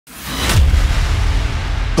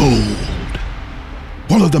Gold,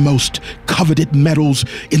 one of the most coveted metals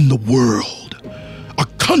in the world, a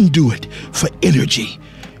conduit for energy,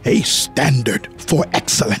 a standard for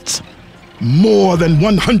excellence. More than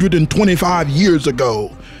 125 years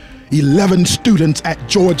ago, 11 students at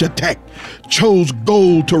Georgia Tech chose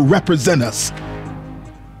gold to represent us.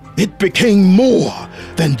 It became more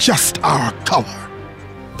than just our color.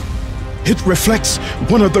 It reflects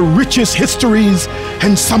one of the richest histories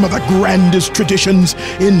and some of the grandest traditions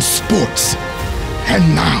in sports.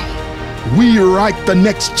 And now, we write the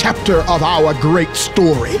next chapter of our great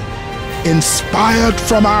story, inspired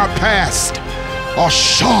from our past, a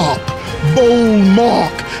sharp, bold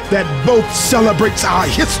mark that both celebrates our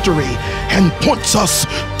history and points us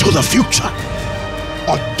to the future.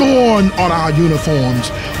 Adorned on our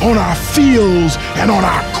uniforms, on our fields, and on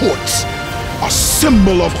our courts, a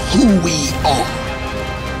symbol of who we are.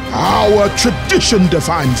 Our tradition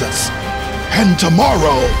defines us, and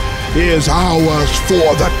tomorrow is ours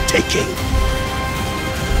for the taking.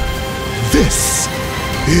 This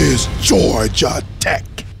is Georgia Tech.